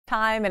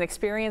time and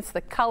experience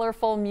the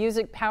colorful,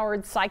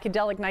 music-powered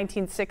psychedelic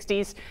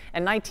 1960s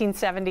and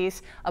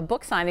 1970s. A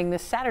book signing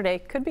this Saturday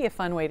could be a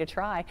fun way to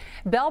try.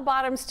 Bell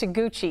Bottoms to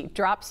Gucci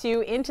drops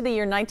you into the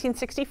year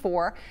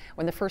 1964,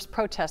 when the first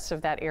protests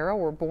of that era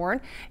were born.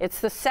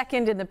 It's the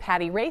second in the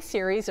Patti Rae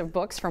series of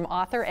books from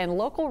author and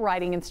local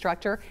writing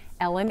instructor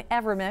Ellen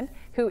Everman,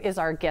 who is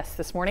our guest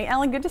this morning.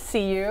 Ellen, good to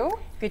see you.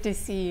 Good to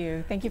see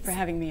you. Thank you for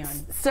having me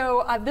on.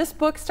 So this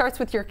book starts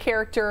with your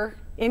character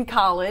in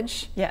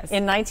college, yes,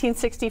 in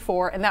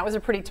 1964, and that was a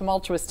pretty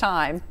tumultuous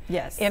time,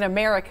 yes, in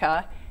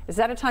America. Is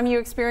that a time you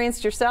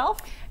experienced yourself?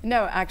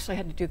 No, actually I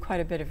had to do quite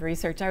a bit of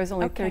research. I was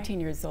only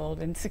 13 years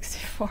old in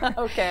 '64.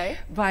 Okay.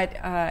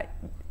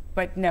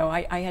 But no,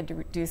 I had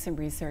to do some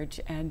research,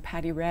 and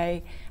Patti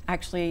Rae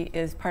actually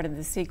is part of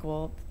the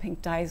sequel.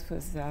 Pink Dice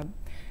was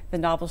the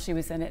novel she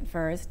was in at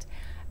first.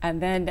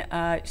 And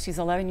then she's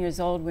 11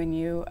 years old when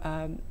you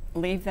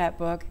leave that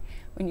book.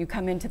 When you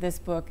come into this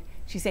book,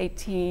 she's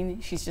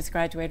 18, she's just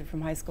graduated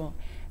from high school,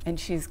 and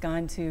she's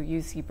gone to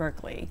UC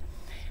Berkeley.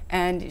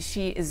 And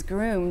she is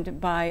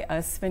groomed by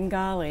a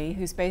Svengali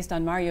who's based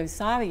on Mario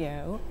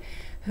Savio,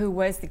 who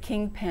was the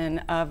kingpin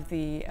of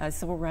the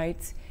civil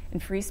rights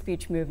and free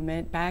speech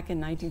movement back in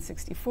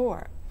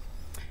 1964.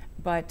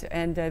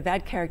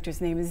 That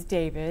character's name is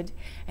David,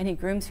 and he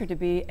grooms her to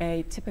be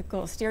a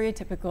typical,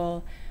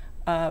 stereotypical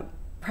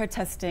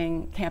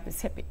protesting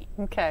campus hippie.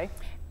 Okay.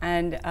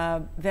 And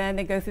then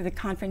they go through the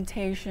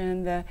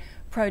confrontation, the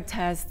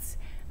protests,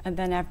 and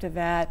then after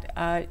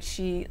that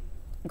she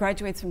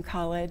graduates from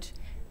college,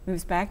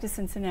 moves back to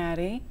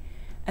Cincinnati,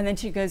 and then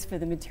she goes for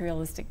the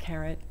materialistic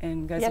carrot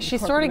and goes. Yeah, she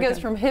sort of goes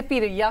from hippie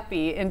to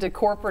yuppie into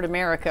corporate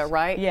America,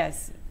 right?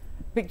 Yes,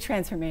 big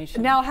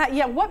transformation. Now,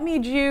 what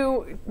made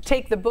you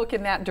take the book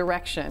in that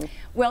direction?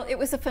 Well, it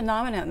was a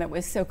phenomenon that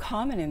was so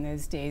common in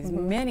those days.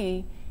 Mm-hmm.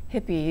 Many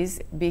hippies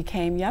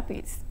became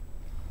yuppies,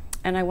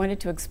 and I wanted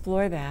to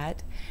explore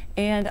that,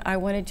 and I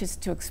wanted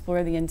just to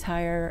explore the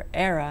entire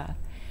era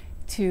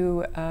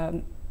to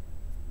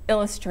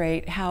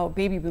illustrate how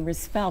baby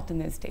boomers felt in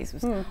those days.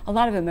 A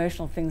lot of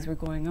emotional things were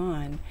going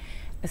on,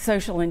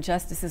 social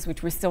injustices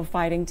which we're still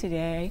fighting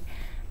today,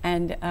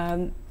 and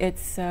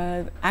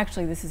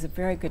actually this is a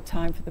very good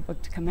time for the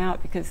book to come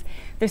out because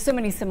there's so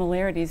many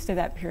similarities to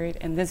that period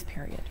and this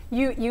period.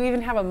 You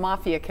even have a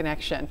mafia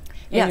connection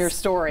in your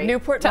story.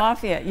 Newport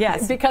Mafia,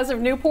 yes. Because of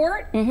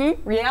Newport?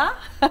 Mm-hmm. Yeah?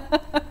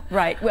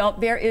 Right. Well,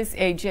 there is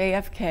a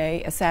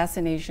JFK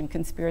assassination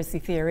conspiracy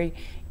theory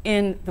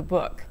in the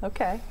book.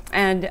 Okay.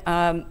 And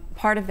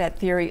part of that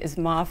theory is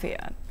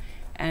mafia.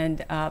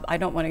 And I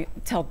don't want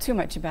to tell too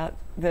much about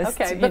this.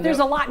 Okay, but there's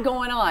a lot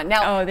going on.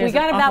 Now, we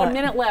got about a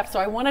minute left, so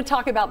I want to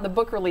talk about the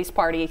book release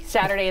party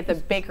Saturday at the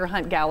Baker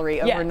Hunt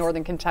Gallery over in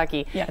Northern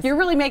Kentucky. Yes. You're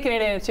really making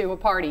it into a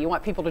party. You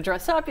want people to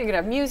dress up, you're going to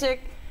have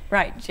music.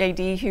 Right,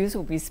 J.D. Hughes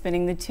will be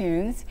spinning the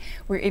tunes.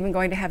 We're even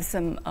going to have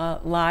some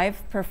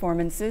live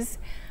performances.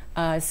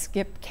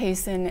 Skip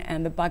Kaysen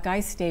and the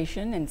Buckeye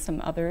Station and some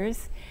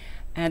others,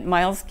 and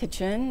Miles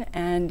Kitchen,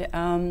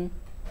 and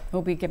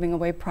we'll be giving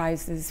away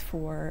prizes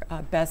for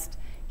best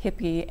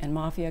hippie and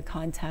mafia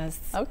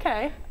contests.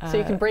 Okay, so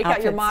you can break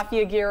out your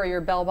mafia gear or your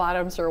bell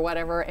bottoms or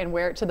whatever and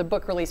wear it to the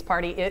book release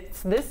party.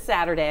 It's this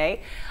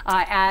Saturday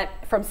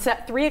from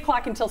 3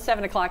 o'clock until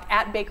 7 o'clock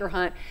at Baker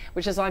Hunt,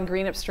 which is on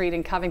Greenup Street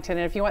in Covington.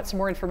 And if you want some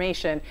more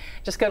information,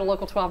 just go to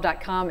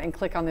local12.com and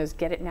click on those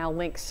Get It Now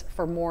links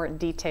for more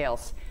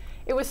details.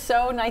 It was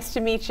so nice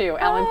to meet you,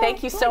 Ellen.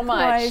 Thank you so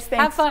much. Thanks.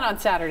 Have fun on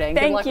Saturday and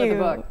good luck with the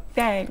book.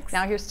 Thanks.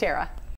 Now here's Tara.